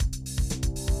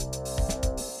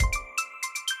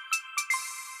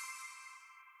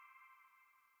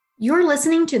You're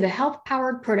listening to the Health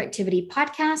Powered Productivity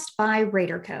Podcast by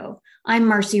Rader Co. I'm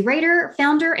Marcy Rader,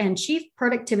 founder and chief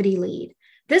productivity lead.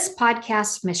 This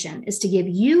podcast's mission is to give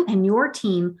you and your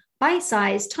team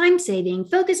bite-sized, time-saving,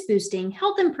 focus-boosting,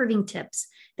 health-improving tips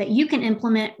that you can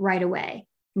implement right away.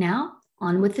 Now,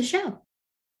 on with the show.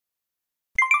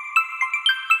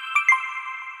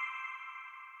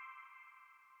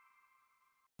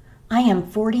 I am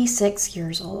 46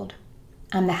 years old.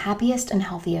 I'm the happiest and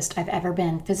healthiest I've ever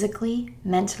been physically,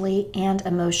 mentally, and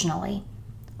emotionally.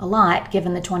 A lot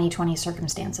given the 2020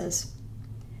 circumstances.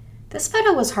 This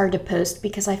photo was hard to post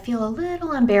because I feel a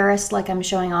little embarrassed like I'm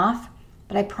showing off,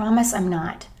 but I promise I'm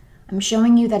not. I'm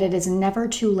showing you that it is never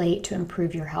too late to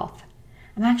improve your health.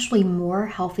 I'm actually more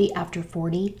healthy after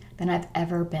 40 than I've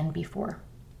ever been before.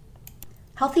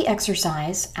 Healthy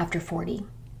exercise after 40.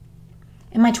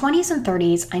 In my 20s and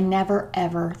 30s, I never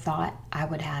ever thought I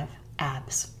would have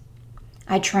abs.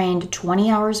 I trained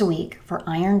 20 hours a week for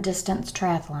iron distance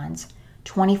triathlons,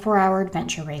 24-hour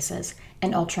adventure races,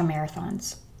 and ultra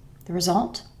marathons. The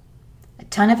result? A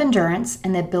ton of endurance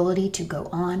and the ability to go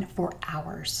on for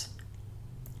hours.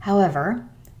 However,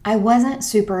 I wasn't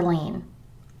super lean.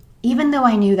 Even though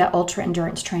I knew that ultra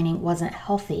endurance training wasn't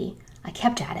healthy, I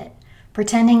kept at it,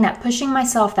 pretending that pushing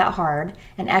myself that hard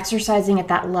and exercising at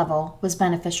that level was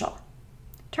beneficial.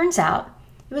 Turns out,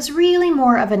 it was really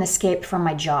more of an escape from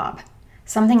my job,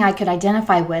 something I could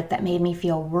identify with that made me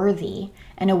feel worthy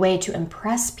and a way to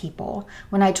impress people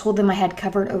when I told them I had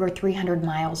covered over 300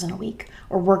 miles in a week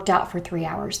or worked out for 3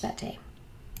 hours that day.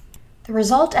 The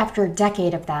result after a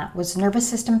decade of that was nervous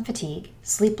system fatigue,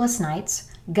 sleepless nights,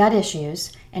 gut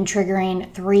issues, and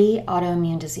triggering 3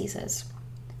 autoimmune diseases.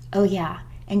 Oh yeah,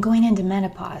 and going into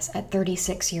menopause at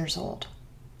 36 years old.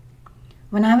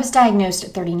 When I was diagnosed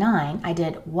at 39, I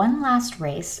did one last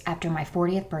race after my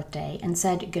 40th birthday and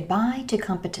said goodbye to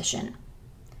competition.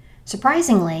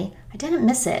 Surprisingly, I didn't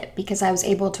miss it because I was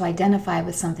able to identify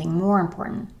with something more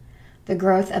important, the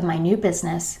growth of my new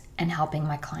business and helping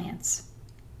my clients.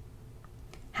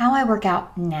 How I work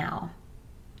out now.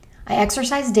 I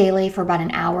exercise daily for about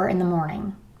an hour in the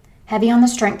morning. Heavy on the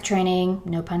strength training,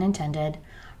 no pun intended,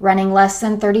 running less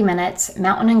than 30 minutes,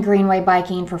 mountain and greenway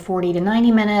biking for 40 to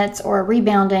 90 minutes, or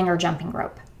rebounding or jumping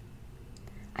rope.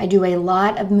 I do a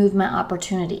lot of movement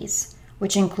opportunities,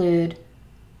 which include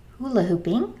hula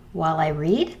hooping while I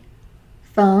read,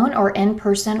 phone or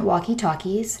in-person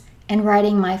walkie-talkies, and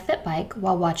riding my Fit Bike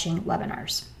while watching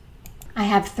webinars. I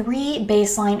have 3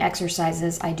 baseline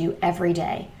exercises I do every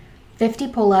day: 50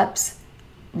 pull-ups,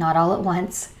 not all at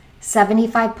once,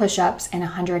 75 push-ups, and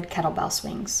 100 kettlebell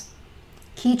swings.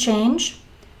 Key change,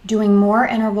 doing more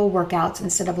interval workouts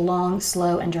instead of long,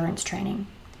 slow endurance training.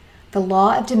 The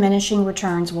law of diminishing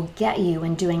returns will get you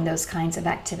in doing those kinds of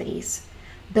activities.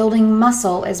 Building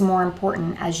muscle is more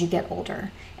important as you get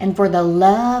older. And for the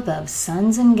love of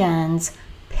sons and guns,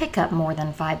 pick up more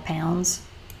than 5 pounds.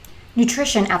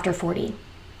 Nutrition after 40.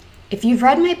 If you've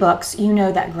read my books, you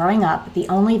know that growing up, the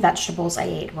only vegetables I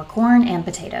ate were corn and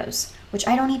potatoes, which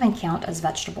I don't even count as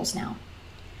vegetables now.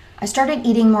 I started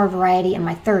eating more variety in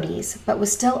my 30s, but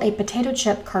was still a potato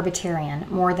chip carbitarian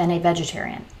more than a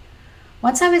vegetarian.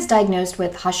 Once I was diagnosed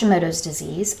with Hashimoto's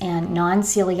disease and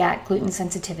non-celiac gluten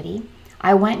sensitivity,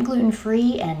 I went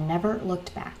gluten-free and never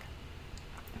looked back.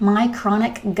 My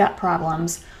chronic gut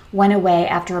problems went away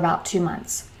after about 2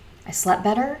 months. I slept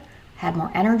better, had more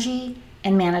energy,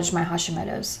 and managed my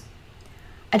Hashimoto's.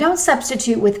 I don't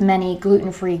substitute with many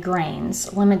gluten-free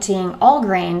grains, limiting all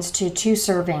grains to 2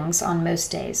 servings on most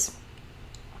days.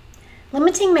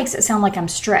 Limiting makes it sound like I'm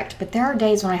strict, but there are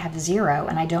days when I have 0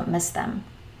 and I don't miss them.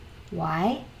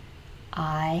 Why?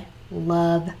 I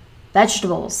love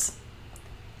vegetables.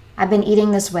 I've been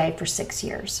eating this way for 6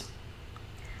 years.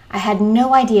 I had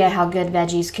no idea how good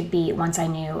veggies could be once I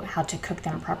knew how to cook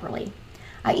them properly.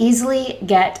 I easily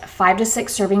get 5 to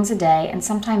 6 servings a day and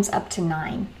sometimes up to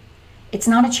 9. It's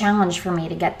not a challenge for me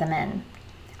to get them in.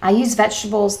 I use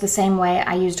vegetables the same way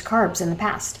I used carbs in the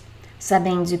past,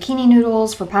 subbing zucchini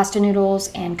noodles for pasta noodles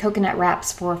and coconut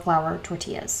wraps for flour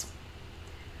tortillas.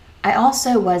 I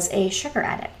also was a sugar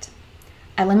addict.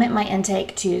 I limit my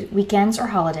intake to weekends or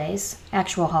holidays,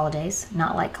 actual holidays,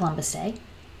 not like Columbus Day.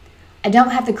 I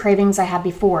don't have the cravings I had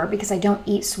before because I don't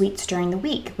eat sweets during the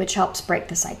week, which helps break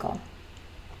the cycle.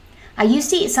 I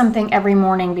used to eat something every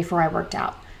morning before I worked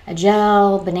out. A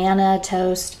gel, banana,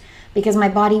 toast, because my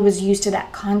body was used to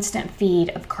that constant feed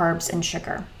of carbs and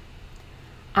sugar.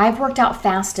 I've worked out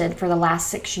fasted for the last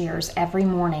 6 years every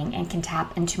morning and can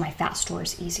tap into my fat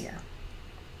stores easier.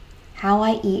 How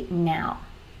I eat now.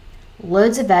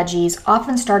 Loads of veggies,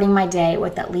 often starting my day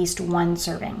with at least 1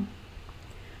 serving.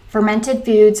 fermented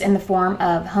foods in the form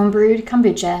of homebrewed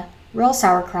kombucha, real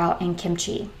sauerkraut, and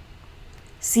kimchi,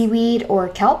 seaweed or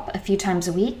kelp a few times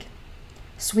a week,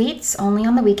 sweets only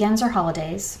on the weekends or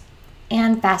holidays,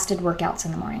 and fasted workouts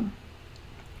in the morning.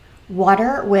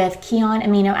 Water with Kion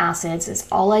amino acids is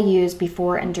all I use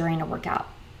before and during a workout.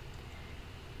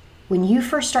 When you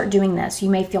first start doing this, you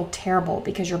may feel terrible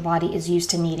because your body is used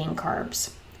to needing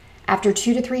carbs. After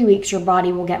 2 to 3 weeks, your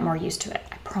body will get more used to it,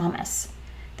 I promise.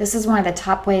 This is one of the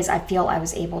top ways I feel I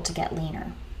was able to get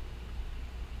leaner.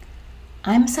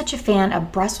 I'm such a fan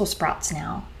of Brussels sprouts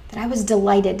now that I was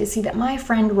delighted to see that my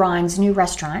friend Ron's new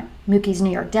restaurant, Mookie's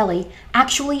New York Deli,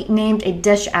 actually named a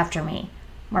dish after me,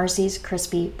 Marcy's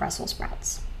Crispy Brussels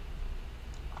Sprouts.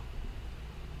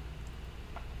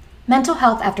 Mental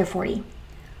health after 40.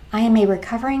 I am a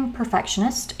recovering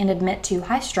perfectionist and admit to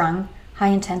high-strung,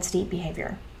 high-intensity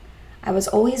behavior. I was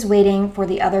always waiting for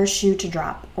the other shoe to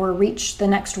drop or reach the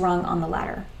next rung on the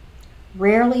ladder,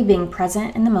 rarely being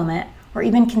present in the moment or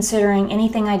even considering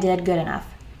anything I did good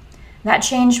enough. That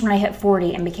changed when I hit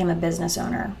 40 and became a business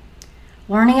owner.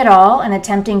 Learning it all and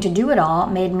attempting to do it all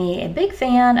made me a big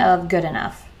fan of good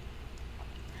enough.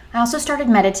 I also started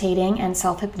meditating and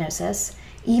self-hypnosis,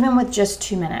 even with just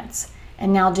 2 minutes,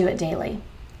 and now do it daily.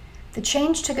 The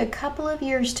change took a couple of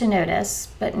years to notice,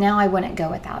 but now I wouldn't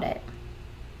go without it.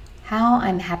 How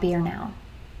I'm happier now.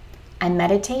 I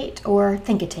meditate or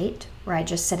thinkitate, where I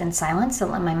just sit in silence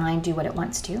and let my mind do what it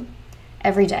wants to,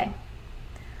 every day.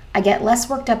 I get less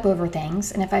worked up over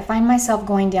things, and if I find myself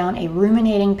going down a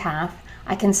ruminating path,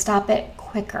 I can stop it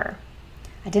quicker.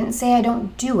 I didn't say I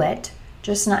don't do it,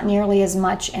 just not nearly as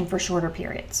much and for shorter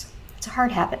periods. It's a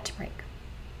hard habit to break.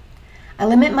 I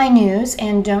limit my news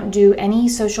and don't do any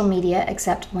social media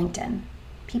except LinkedIn.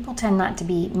 People tend not to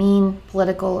be mean,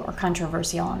 political, or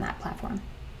controversial on that platform.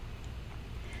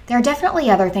 There are definitely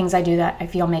other things I do that I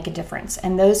feel make a difference,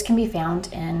 and those can be found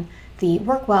in the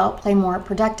Work Well, Play More,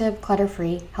 Productive,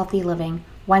 Clutter-Free, Healthy Living,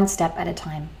 One Step at a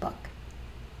Time book.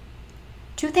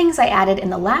 2 things I added in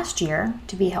the last year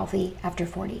to be healthy after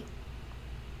 40.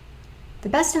 The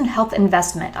best in health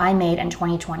investment I made in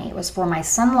 2020 was for my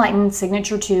Sunlighten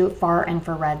Signature 2 Far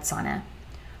Infrared Sauna.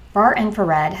 Far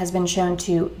Infrared has been shown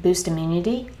to boost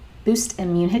immunity,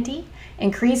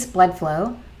 increase blood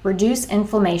flow, reduce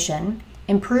inflammation,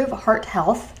 improve heart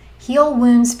health, heal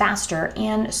wounds faster,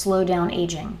 and slow down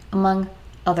aging, among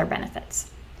other benefits.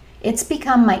 It's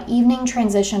become my evening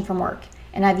transition from work,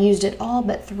 and I've used it all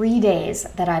but 3 days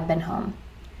that I've been home.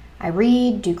 I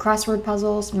read, do crossword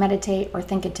puzzles, meditate, or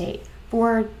thinkitate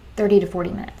for 30 to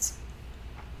 40 minutes.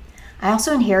 I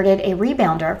also inherited a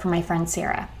rebounder from my friend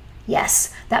Sarah.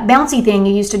 Yes, that bouncy thing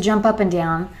you used to jump up and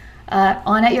down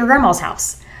on at your grandma's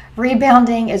house.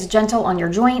 Rebounding is gentle on your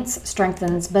joints,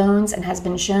 strengthens bones, and has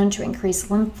been shown to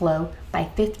increase lymph flow by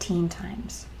 15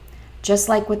 times. Just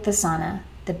like with the sauna,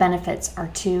 the benefits are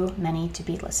too many to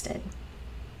be listed.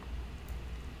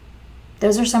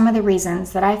 Those are some of the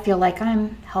reasons that I feel like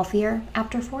I'm healthier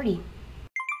after 40.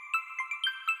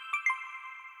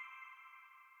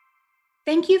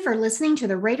 Thank you for listening to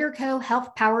the Rader Co.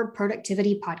 Health Powered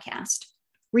Productivity Podcast.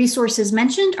 Resources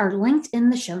mentioned are linked in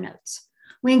the show notes.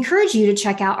 We encourage you to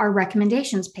check out our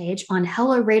recommendations page on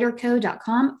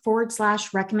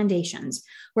helloraderco.com/recommendations,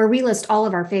 where we list all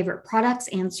of our favorite products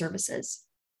and services.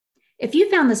 If you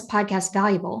found this podcast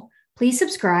valuable, please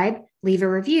subscribe, leave a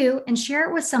review, and share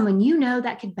it with someone you know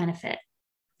that could benefit.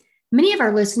 Many of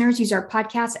our listeners use our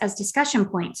podcast as discussion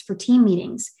points for team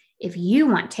meetings. If you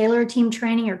want tailored team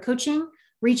training or coaching,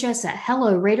 reach us at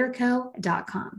helloraderco.com.